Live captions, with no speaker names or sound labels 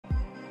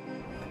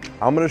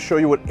I'm gonna show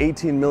you what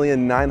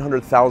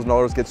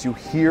 $18,900,000 gets you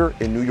here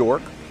in New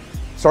York.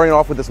 Starting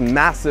off with this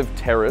massive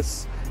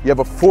terrace. You have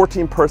a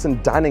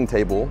 14-person dining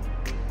table,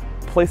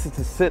 places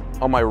to sit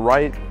on my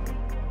right.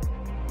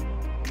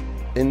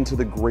 Into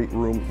the great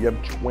room, you have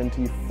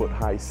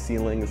 20-foot-high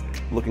ceilings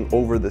looking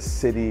over the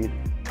city,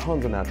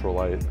 tons of natural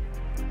light.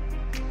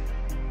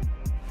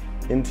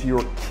 Into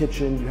your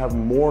kitchen, you have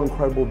more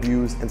incredible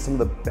views and some of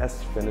the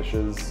best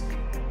finishes.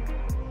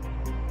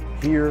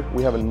 Here,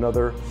 we have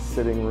another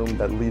sitting room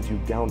that leads you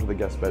down to the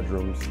guest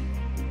bedrooms.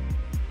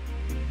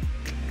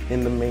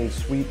 In the main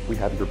suite, we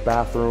have your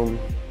bathroom.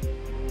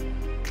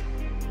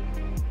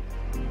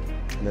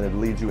 And then it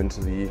leads you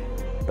into the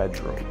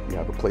bedroom. You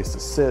have a place to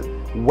sit,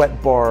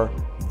 wet bar,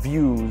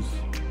 views,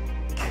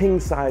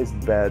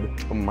 king-sized bed.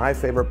 But my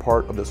favorite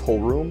part of this whole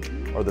room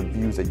are the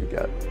views that you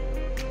get.